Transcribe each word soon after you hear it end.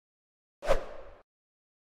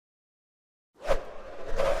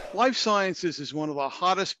Life sciences is one of the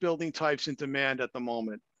hottest building types in demand at the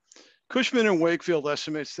moment. Cushman and Wakefield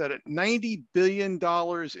estimates that at $90 billion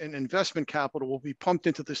in investment capital will be pumped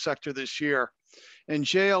into the sector this year. And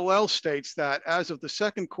JLL states that as of the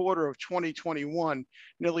second quarter of 2021,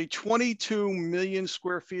 nearly 22 million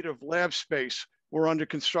square feet of lab space were under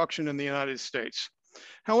construction in the United States.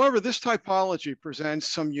 However, this typology presents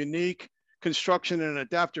some unique construction and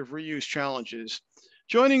adaptive reuse challenges.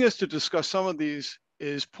 Joining us to discuss some of these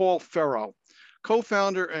is Paul Ferro,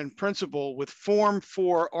 co-founder and principal with Form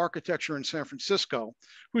 4 Architecture in San Francisco,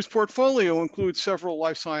 whose portfolio includes several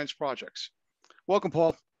life science projects. Welcome,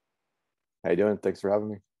 Paul. How you doing? Thanks for having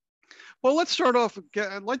me. Well, let's start off.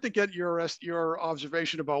 I'd like to get your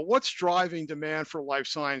observation about what's driving demand for life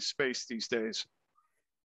science space these days.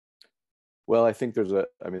 Well, I think there's a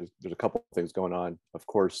couple of things going on. Of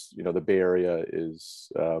course, the Bay Area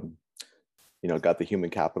is, got the human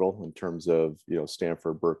capital in terms of,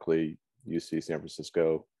 Stanford, Berkeley, UC, San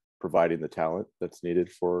Francisco, providing the talent that's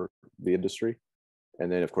needed for the industry.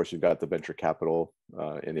 And then, of course, you've got the venture capital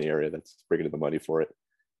in the area that's bringing in the money for it.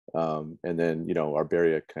 And then, our Bay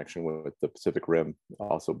Area connection with the Pacific Rim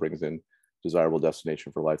also brings in desirable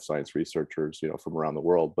destination for life science researchers, from around the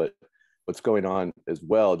world. But what's going on as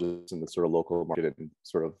well, just in the sort of local market and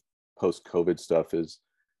sort of post-COVID stuff is,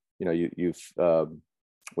 you've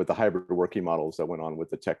with the hybrid working models that went on with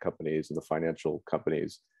the tech companies and the financial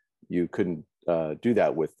companies, you couldn't do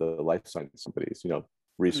that with the life science companies.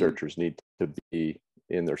 Researchers need to be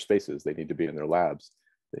in their spaces. They need to be in their labs.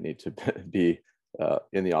 They need to be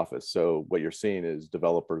in the office. So what you're seeing is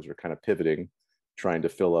developers are kind of pivoting, trying to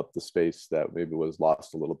fill up the space that maybe was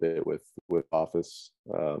lost a little bit with office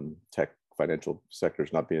tech financial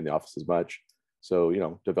sectors not being in the office as much. So,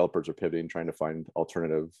 developers are pivoting, trying to find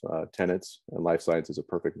alternative tenants, and life science is a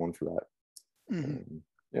perfect one for that. Mm-hmm.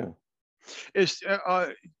 Yeah.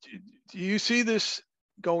 Do you see this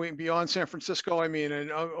going beyond San Francisco? I mean, and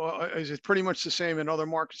is it pretty much the same in other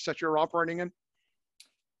markets that you're operating in?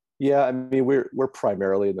 Yeah, I mean, we're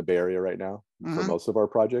primarily in the Bay Area right now Mm-hmm. for most of our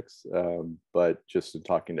projects, but just in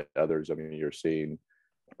talking to others, I mean, you're seeing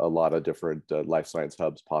a lot of different life science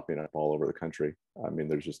hubs popping up all over the country. I mean,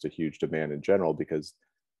 there's just a huge demand in general because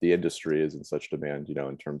the industry is in such demand,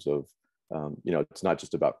 in terms of, it's not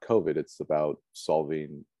just about COVID, it's about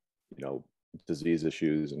solving, disease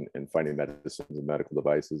issues and finding medicines and medical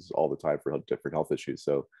devices all the time for different health issues.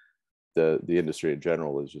 So the industry in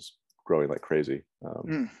general is just growing like crazy.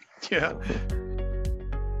 Yeah.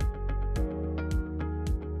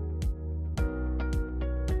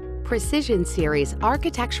 Precision Series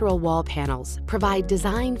architectural wall panels provide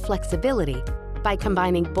design flexibility by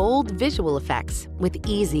combining bold visual effects with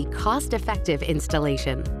easy, cost-effective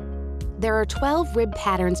installation. There are 12 rib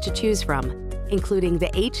patterns to choose from, including the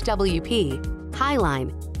HWP,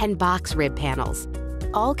 Highline, and box rib panels.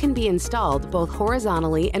 All can be installed both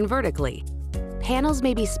horizontally and vertically. Panels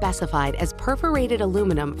may be specified as perforated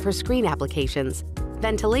aluminum for screen applications,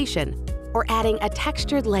 ventilation, or adding a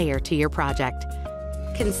textured layer to your project.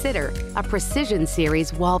 Consider a Precision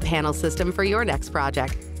Series wall panel system for your next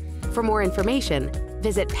project. For more information,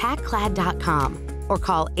 visit packclad.com or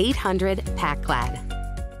call 800-PACCLAD.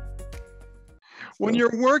 When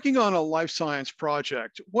you're working on a life science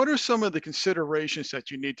project, what are some of the considerations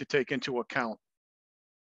that you need to take into account?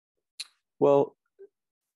 Well,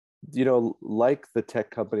 like the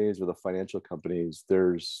tech companies or the financial companies,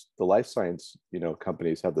 there's the life science,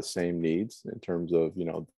 companies have the same needs in terms of,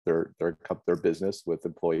 their business with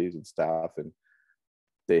employees and staff, and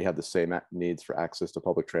they have the same needs for access to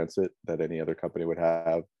public transit that any other company would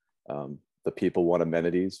have. The people want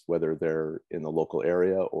amenities, whether they're in the local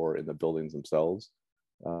area or in the buildings themselves.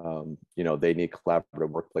 They need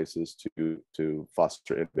collaborative workplaces to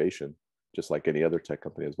foster innovation, just like any other tech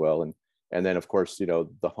company as well. And then, of course, the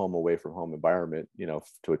home away from home environment,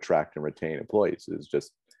 to attract and retain employees is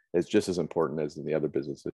just as important as in the other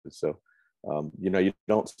businesses. So, you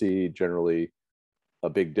don't see generally a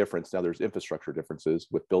big difference. Now, there's infrastructure differences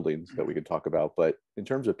with buildings that we can talk about, but in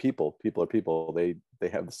terms of people are people. They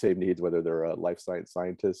have the same needs, whether they're a life science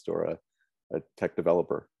scientist or a tech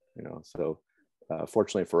developer. So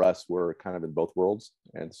fortunately for us, we're kind of in both worlds,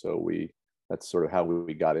 and so that's sort of how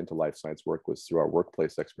we got into life science work, was through our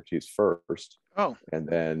workplace expertise first. Oh. And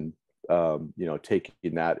then,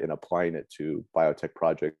 taking that and applying it to biotech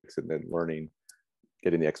projects, and then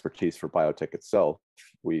getting the expertise for biotech itself.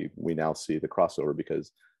 We now see the crossover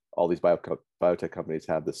because all these biotech companies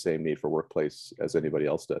have the same need for workplace as anybody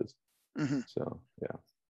else does. Mm-hmm. So, yeah.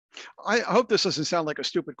 I hope this doesn't sound like a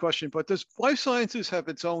stupid question, but does life sciences have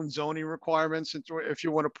its own zoning requirements if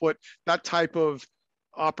you want to put that type of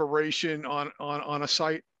operation on a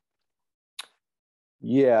site?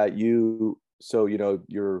 Yeah, so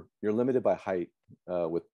you're limited by height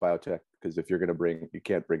with biotech, because if you're going to you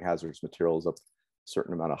can't bring hazardous materials up a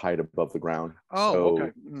certain amount of height above the ground. Oh,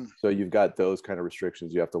 okay. So you've got those kind of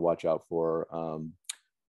restrictions you have to watch out for.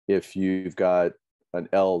 If you've got an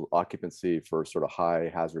L occupancy for sort of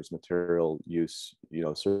high hazardous material use,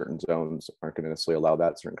 certain zones aren't going to necessarily allow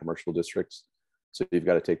that, certain commercial districts. So you've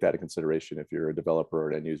got to take that into consideration if you're a developer or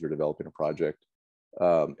an end user developing a project.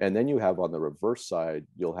 And then you have, on the reverse side,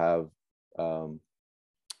 you'll have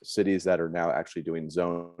cities that are now actually doing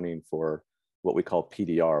zoning for what we call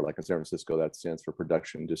PDR. Like in San Francisco, that stands for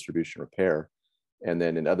production, distribution, repair. And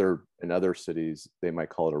then in other cities, they might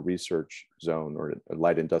call it a research zone or a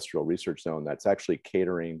light industrial research zone that's actually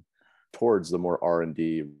catering towards the more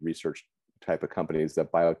R&D research type of companies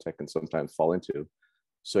that biotech can sometimes fall into.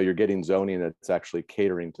 So you're getting zoning that's actually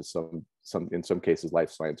catering to some in some cases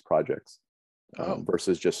life science projects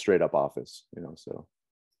versus just straight up office. So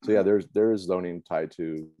yeah, there is zoning tied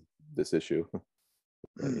to this issue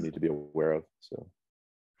that you need to be aware of. So,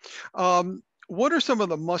 what are some of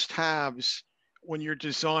the must-haves when you're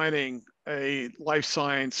designing a life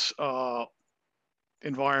science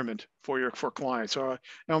environment for clients?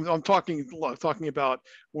 I'm talking about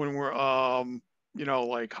when we're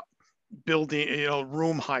like building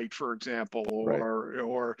room height, for example,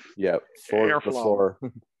 or yeah, floor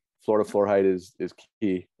to floor height is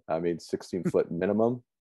key. I mean, 16-foot minimum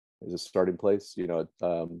is a starting place.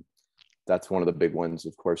 That's one of the big ones,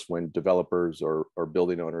 of course, when developers or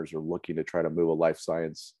building owners are looking to try to move a life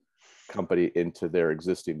science company into their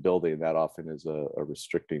existing building. That often is a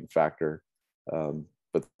restricting factor.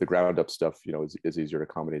 But the ground up stuff, is easier to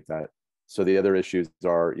accommodate that. So the other issues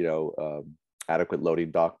are, adequate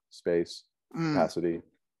loading dock space, capacity,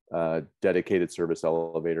 dedicated service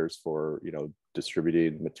elevators for,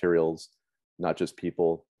 distributing materials, not just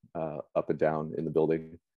people, up and down in the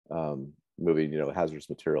building, moving, hazardous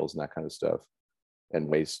materials and that kind of stuff, and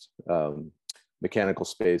waste. Mechanical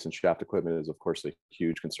space and shaft equipment is, of course, a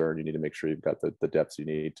huge concern. You need to make sure you've got the depths you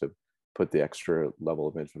need to put the extra level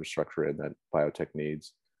of infrastructure in that biotech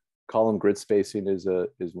needs. Column grid spacing is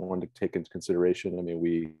one to take into consideration. I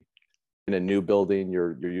mean, in a new building,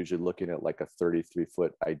 you're usually looking at like a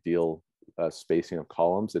 33-foot ideal spacing of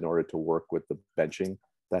columns in order to work with the benching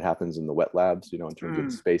that happens in the wet labs, in terms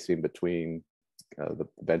of spacing between the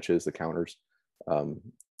benches, the counters.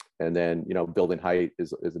 And then, building height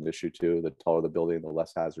is an issue too. The taller the building, the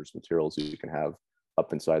less hazardous materials you can have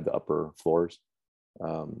up inside the upper floors.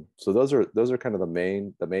 So those are kind of the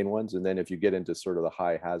main ones. And then if you get into sort of the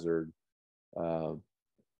high hazard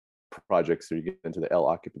projects, so you get into the L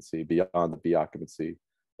occupancy, beyond the B occupancy,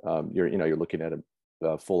 you're looking at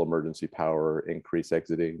a full emergency power, increased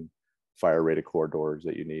exiting, fire rated corridors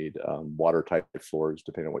that you need, water type floors,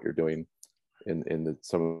 depending on what you're doing in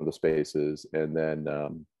some of the spaces. And then,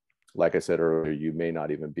 like I said earlier, you may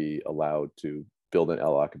not even be allowed to build an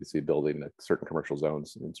L occupancy building at certain commercial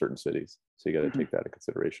zones in certain cities. So you got to take that into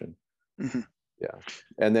consideration. Yeah.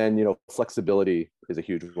 And then, flexibility is a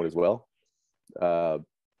huge one as well.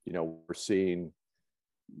 We're seeing,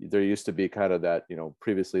 there used to be kind of that,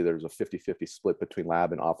 previously there was a 50-50 split between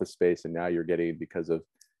lab and office space. And now you're getting, because of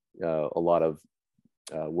a lot of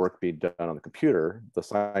work being done on the computer, the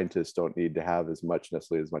scientists don't need to have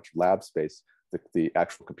necessarily as much lab space. The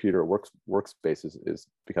actual computer workspace is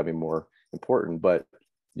becoming more important, but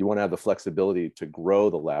you want to have the flexibility to grow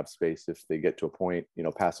the lab space if they get to a point,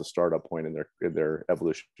 past a startup point in their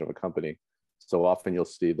evolution of a company. So often you'll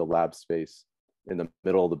see the lab space in the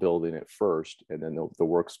middle of the building at first, and then the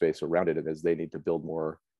workspace around it. And as they need to build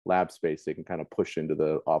more lab space, they can kind of push into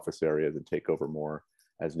the office areas and take over more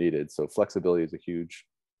as needed. So flexibility is a huge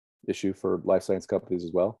issue for life science companies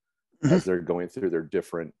as well, as they're going through their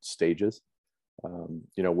different stages.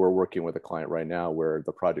 We're working with a client right now where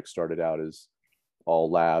the project started out as all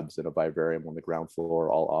labs and a vivarium on the ground floor,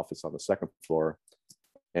 all office on the second floor.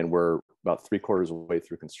 And we're about 3/4 of the way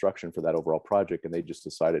through construction for that overall project. And they just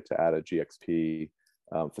decided to add a GXP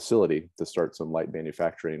facility to start some light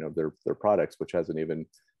manufacturing of their products, which has an even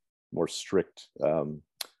more strict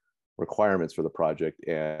requirements for the project.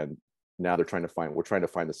 And now we're trying to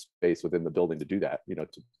find the space within the building to do that,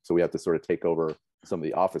 so we have to sort of take over some of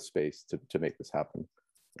the office space to make this happen.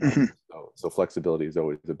 So flexibility is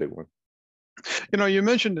always a big one. You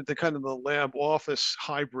mentioned the kind of the lab office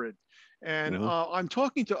hybrid, and I'm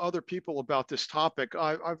talking to other people about this topic.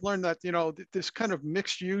 I've learned that, this kind of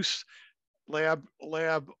mixed use lab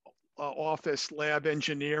office, lab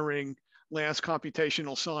engineering, labs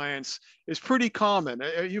computational science is pretty common.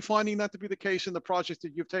 Are you finding that to be the case in the projects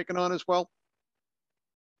that you've taken on as well?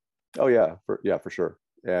 Oh yeah, for sure.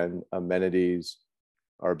 And amenities,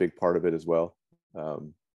 are a big part of it as well.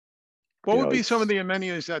 What would be some of the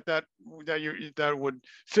amenities that would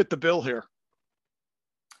fit the bill here?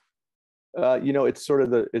 It's sort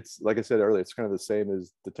of it's like I said earlier, it's kind of the same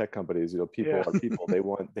as the tech companies. People are people. They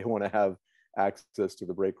want to have access to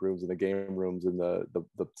the break rooms and the game rooms and the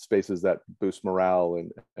spaces that boost morale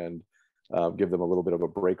and give them a little bit of a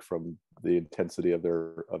break from the intensity of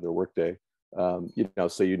their workday.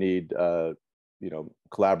 So you need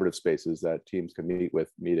collaborative spaces that teams can meet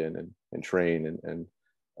in and train and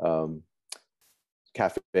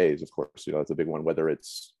cafes, of course. It's a big one, whether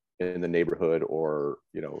it's in the neighborhood or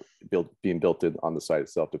being built in on the site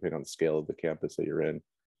itself, depending on the scale of the campus that you're in.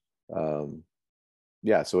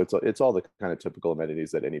 So it's all the kind of typical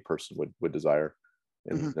amenities that any person would desire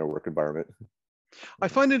in their work environment. I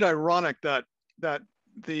find it ironic that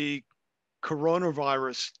the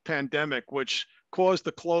coronavirus pandemic, which caused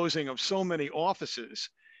the closing of so many offices,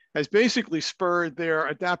 has basically spurred their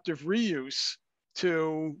adaptive reuse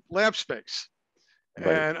to lab space. Right.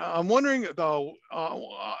 And I'm wondering though,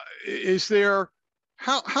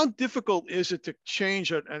 how difficult is it to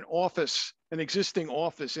change an existing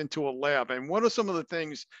office into a lab? And what are some of the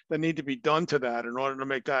things that need to be done to that in order to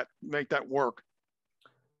make that work?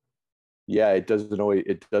 Yeah, it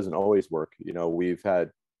doesn't always work. We've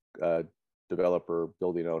had developer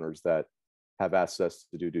building owners that have asked us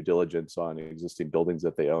to do due diligence on existing buildings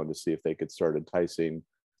that they own to see if they could start enticing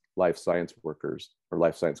life science workers or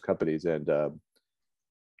life science companies. And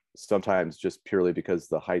sometimes just purely because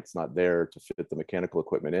the height's not there to fit the mechanical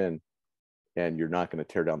equipment in, and you're not going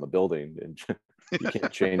to tear down the building, and you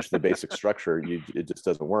can't change the basic structure. It just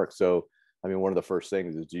doesn't work. So, one of the first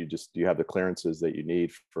things is, do you have the clearances that you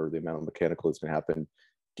need for the amount of mechanical that's going to happen?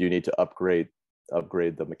 Do you need to upgrade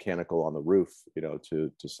the mechanical on the roof,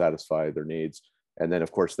 to satisfy their needs? And then,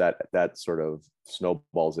 of course, that sort of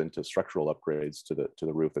snowballs into structural upgrades to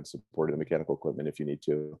the roof and supporting the mechanical equipment if you need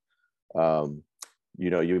to.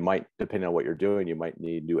 You might, depending on what you're doing, you might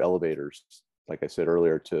need new elevators, like I said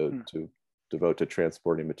earlier, to devote to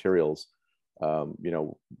transporting materials. One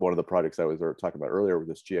of the projects I was talking about earlier with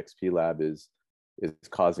this GXP lab is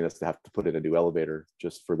causing us to have to put in a new elevator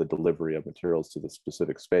just for the delivery of materials to the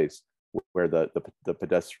specific space, where the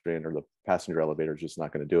pedestrian or the passenger elevator is just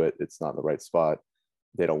not going to do it. It's not in the right spot.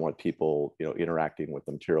 They don't want people, interacting with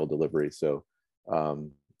the material delivery. So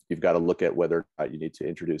you've got to look at whether or not you need to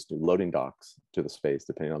introduce new loading docks to the space,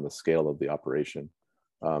 depending on the scale of the operation.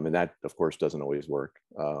 And that, of course, doesn't always work.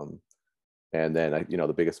 And then,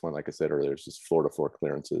 the biggest one, like I said earlier, is just floor-to-floor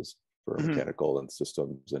clearances for mechanical and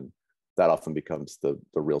systems. And that often becomes the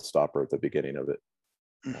real stopper at the beginning of it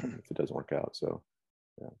if it doesn't work out. So,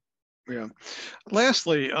 yeah.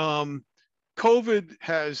 Lastly, COVID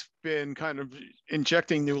has been kind of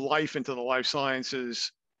injecting new life into the life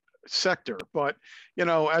sciences sector. But,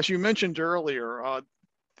 as you mentioned earlier,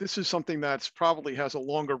 this is something that's probably has a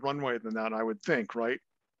longer runway than that, I would think, right?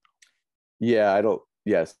 Yeah, I don't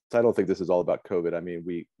think this is all about COVID.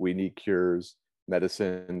 We need cures,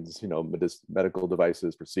 medicines, medical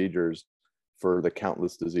devices, procedures for the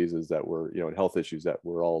countless diseases that and health issues that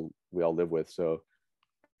we all live with. So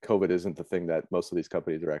COVID isn't the thing that most of these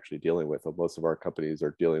companies are actually dealing with. Most of our companies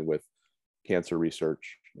are dealing with cancer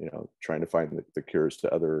research, trying to find the cures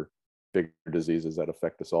to other bigger diseases that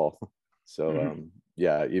affect us all. So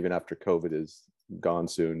even after COVID is gone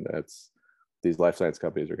soon, these life science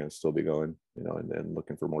companies are going to still be going, and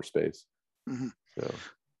looking for more space. So,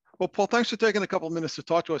 well, Paul, thanks for taking a couple of minutes to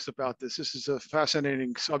talk to us about this. This is a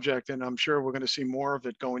fascinating subject, and I'm sure we're going to see more of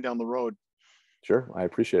it going down the road. Sure, I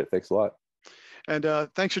appreciate it. Thanks a lot. And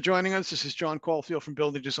thanks for joining us. This is John Caulfield from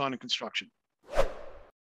Building Design and Construction.